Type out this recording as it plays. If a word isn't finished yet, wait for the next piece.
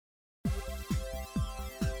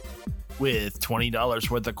With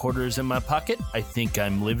 $20 worth of quarters in my pocket, I think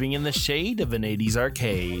I'm living in the shade of an 80s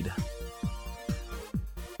arcade.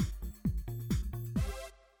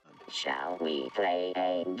 Shall we play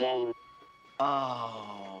a game?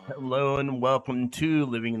 Oh, hello and welcome to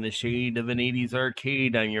Living in the Shade of an 80s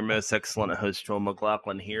Arcade. I'm your most excellent host, Joel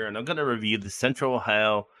McLaughlin here, and I'm going to review the Central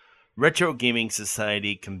Ohio Retro Gaming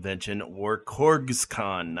Society Convention, or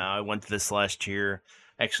CORGS-con. Now, I went to this last year,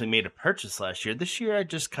 actually made a purchase last year. This year, I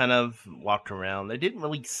just kind of walked around. I didn't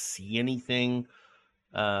really see anything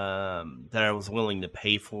that I was willing to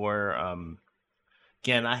pay for.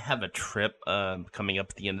 Again, I have a trip coming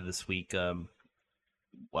up at the end of this week.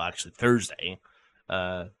 Well, actually Thursday,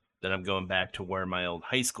 that I'm going back to where my old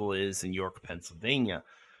high school is in York, Pennsylvania.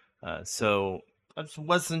 So I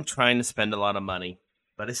wasn't trying to spend a lot of money,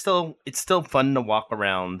 but it's still fun to walk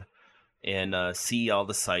around and see all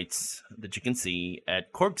the sites that you can see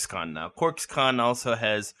at CORGS-con. Now, CORGS-con also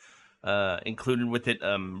has included with it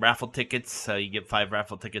raffle tickets. You get 5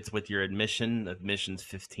 raffle tickets with your admission. Admission's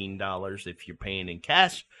 $15 if you're paying in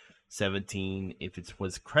cash, $17 if it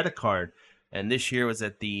was credit card. And this year was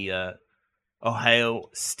at the Ohio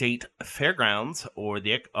State Fairgrounds, or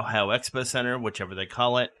the Ohio Expo Center, whichever they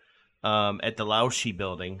call it, at the Lauschie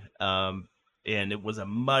Building. And it was a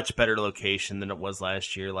much better location than it was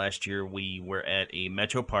last year. Last year we were at a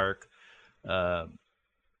Metro Park on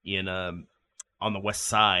the west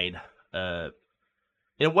side. It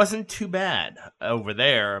wasn't too bad over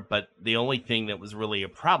there, but the only thing that was really a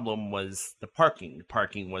problem was the parking. The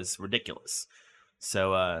parking was ridiculous.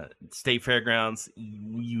 So, State Fairgrounds,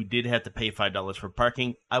 you did have to pay $5 for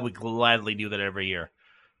parking. I would gladly do that every year.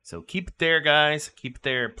 So keep it there, guys. Keep it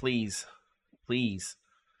there, please. Please.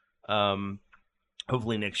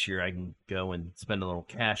 Hopefully next year I can go and spend a little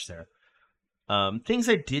cash there. Things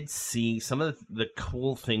I did see, some of the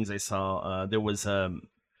cool things I saw, there was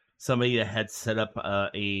somebody that had set up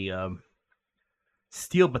a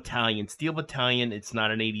Steel Battalion. Steel Battalion, it's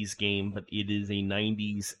not an 80s game, but it is a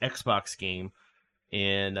 90s Xbox game.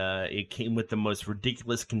 And it came with the most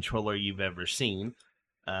ridiculous controller you've ever seen.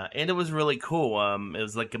 And it was really cool. It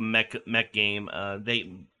was like a mech game.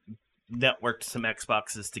 They networked some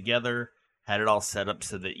Xboxes together, had it all set up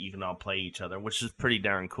so that you can all play each other, which is pretty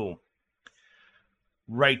darn cool.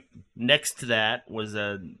 Right next to that was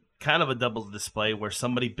a kind of a double display where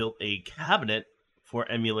somebody built a cabinet for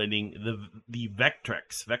emulating the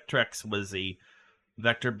Vectrex. Vectrex was a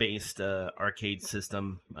vector-based arcade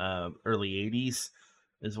system, early 80s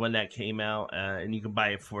is when that came out, and you can buy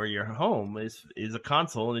it for your home. Is a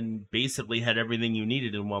console and basically had everything you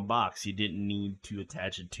needed in one box. You didn't need to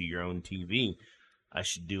attach it to your own TV. I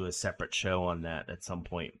should do a separate show on that at some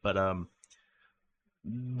point. But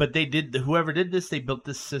they did. Whoever did this, they built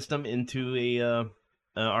this system into a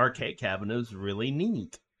arcade cabinet. It was really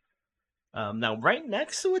neat. Now, right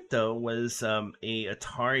next to it, though, was a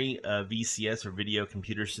Atari VCS, or video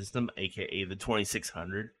computer system, aka the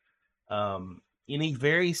 2600, in a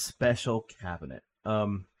very special cabinet.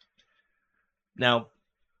 Now,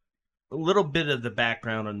 a little bit of the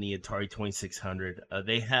background on the Atari 2600.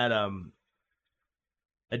 They had a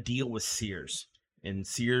deal with Sears, and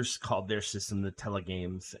Sears called their system the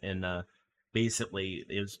Telegames, and basically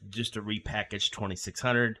it was just a repackaged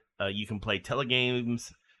 2600. You can play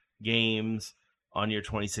Telegames games on your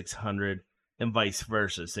 2600 and vice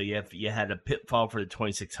versa. So you had a Pitfall for the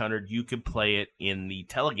 2600, you could play it in the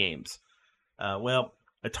Telegames. Well,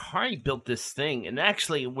 Atari built this thing, and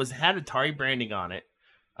actually had Atari branding on it.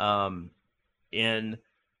 And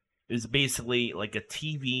it was basically like a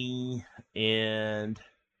TV and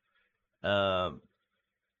a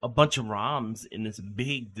bunch of ROMs in this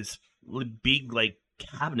big like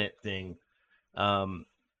cabinet thing. And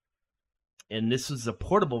this was a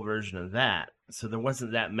portable version of that, so there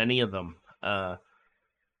wasn't that many of them.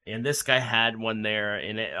 And this guy had one there,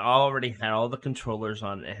 and it already had all the controllers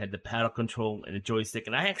on it. It had the paddle control and a joystick,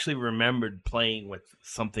 and I actually remembered playing with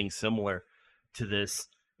something similar to this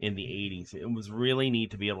in the 80s. It was really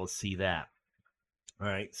neat to be able to see that. All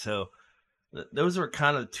right, so those were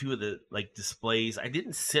kind of two of the displays. I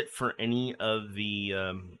didn't sit for any of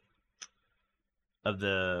the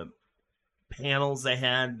panels they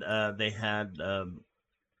had. They had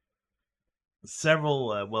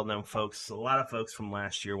several well-known folks. A lot of folks from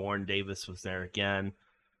last year. Warren Davis was there again.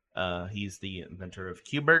 He's the inventor of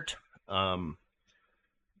Q*bert. And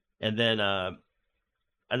then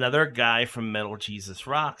another guy from Metal Jesus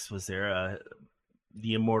Rocks was there,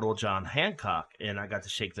 the immortal John Hancock, and I got to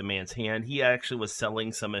shake the man's hand. He actually was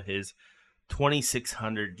selling some of his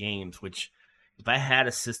 2600 games, which if I had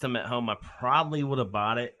a system at home, I probably would have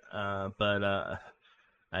bought it. But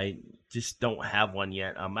I just don't have one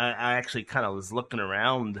yet. I actually kind of was looking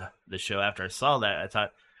around the show after I saw that. I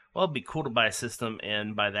thought, well, it'd be cool to buy a system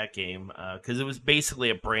and buy that game because it was basically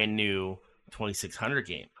a brand new 2600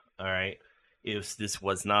 game. All right, if this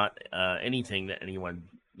was not anything that anyone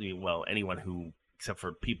who except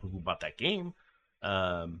for people who bought that game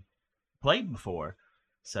um, played before.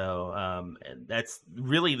 So and that's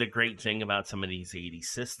really the great thing about some of these 80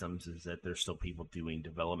 systems is that there's still people doing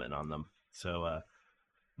development on them. So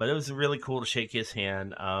but it was really cool to shake his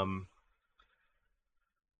hand.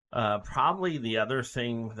 Probably the other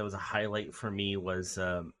thing that was a highlight for me was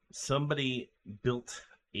somebody built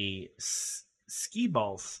a ski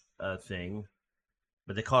ball thing,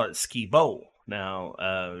 but they call it ski bowl. Now,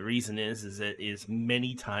 the reason is it is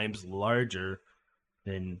many times larger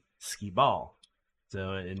than ski ball.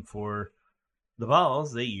 So, and for the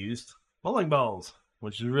balls, they used bowling balls,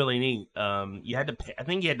 which is really neat. You had to pay, I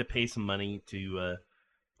think you had to pay some money to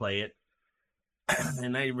play it,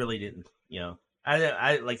 and I really didn't.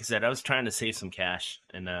 I like I said, I was trying to save some cash,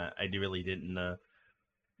 and really didn't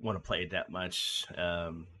want to play it that much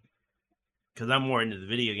because I'm more into the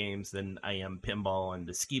video games than I am pinball and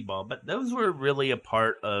the skee ball. But those were really a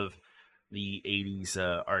part of the '80s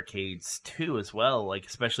arcades too, as well. Like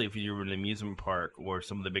especially if you were in an amusement park or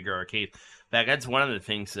some of the bigger arcades. In fact, that's one of the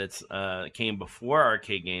things that's came before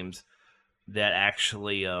arcade games that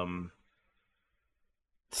actually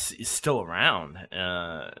is still around,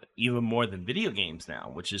 even more than video games now,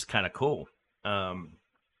 which is kind of cool. Um,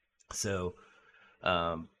 so,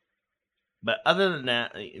 um, but other than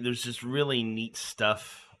that, there's just really neat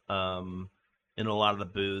stuff in a lot of the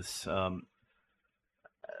booths. A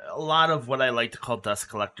lot of what I like to call dust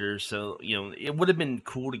collectors. So, it would have been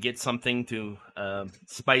cool to get something to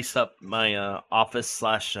spice up my office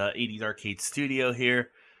slash 80s arcade studio here.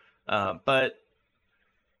 But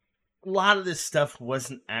a lot of this stuff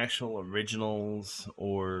wasn't actual originals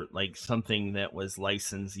or like something that was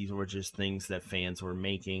licensed. These were just things that fans were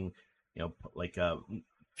making, like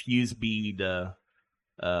fuse bead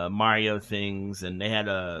Mario things, and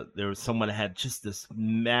there was someone that had just this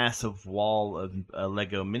massive wall of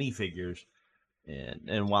Lego minifigures.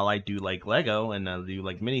 And while I do like Lego and I do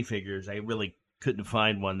like minifigures, I really couldn't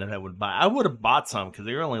find one that I would buy. I would have bought some because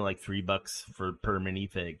they were only like $3 per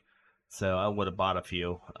minifig. So I would have bought a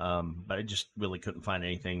few, but I just really couldn't find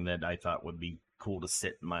anything that I thought would be cool to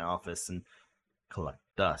sit in my office and collect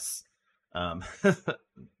dust.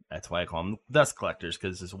 That's why I call them dust collectors,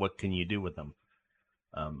 because what can you do with them?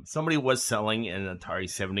 Somebody was selling an Atari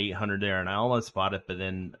 7800 there, and I almost bought it, but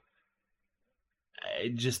then I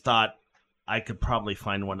just thought I could probably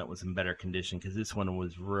find one that was in better condition because this one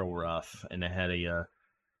was real rough, and it had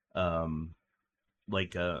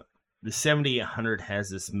the 7800 has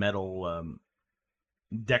this metal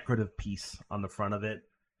decorative piece on the front of it,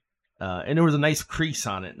 and there was a nice crease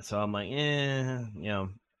on it. So I'm like,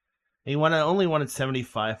 only wanted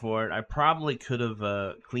 75 for it. I probably could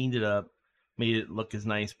have cleaned it up, made it look as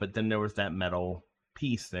nice, but then there was that metal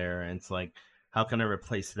piece there, and it's like, how can I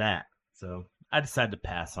replace that? So I decided to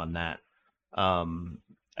pass on that.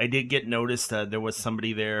 I did get noticed. There was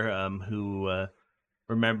somebody there who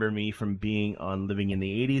remember me from being on Living in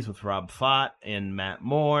the 80s with Rob Fott and Matt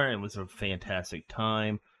Moore. It was a fantastic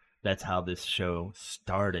time. That's how this show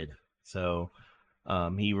started. So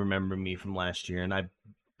he remembered me from last year, and I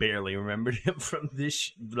barely remembered him from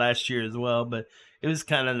this last year as well. But it was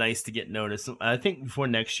kind of nice to get noticed. I think before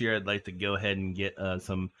next year, I'd like to go ahead and get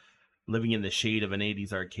some Living in the Shade of an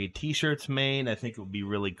 80s Arcade t-shirts made. I think it would be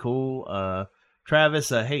really cool. Travis,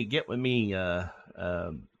 hey, get with me, and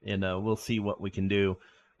we'll see what we can do.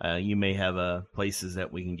 You may have places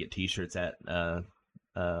that we can get t-shirts at, so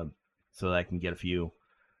that I can get a few.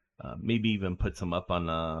 Maybe even put some up on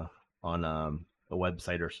a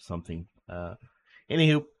website or something.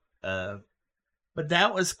 Anywho, but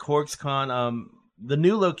that was CORGS-con. The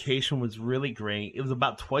new location was really great. It was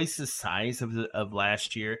about twice the size of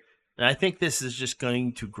last year. And I think this is just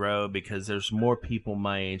going to grow because there's more people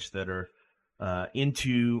my age that are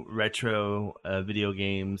into retro video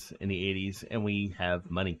games in the 80s, and we have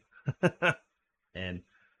money. And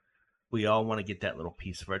we all want to get that little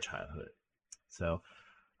piece of our childhood. So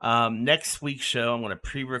next week's show, I'm going to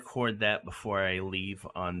pre-record that before I leave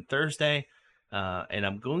on Thursday. And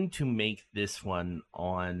I'm going to make this one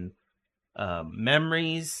on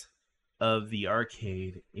memories of the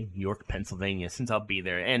arcade in York, Pennsylvania, since I'll be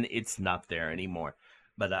there, and it's not there anymore.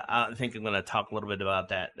 But I think I'm going to talk a little bit about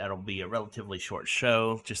that. That'll be a relatively short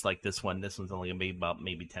show, just like this one. This one's only going to be about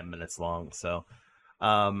maybe 10 minutes long. So,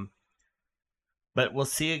 but we'll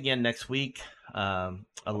see you again next week.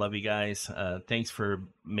 I love you guys. Thanks for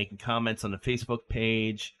making comments on the Facebook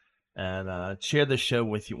page and share the show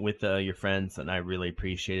with your friends, and I really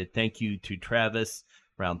appreciate it. Thank you to Travis,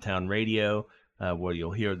 Round Town Radio, where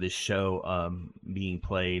you'll hear this show being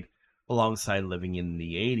played alongside Living in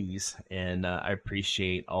the 80s, and I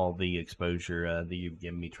appreciate all the exposure that you've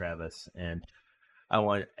given me, Travis, and I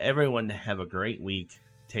want everyone to have a great week.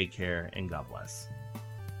 Take care, and God bless.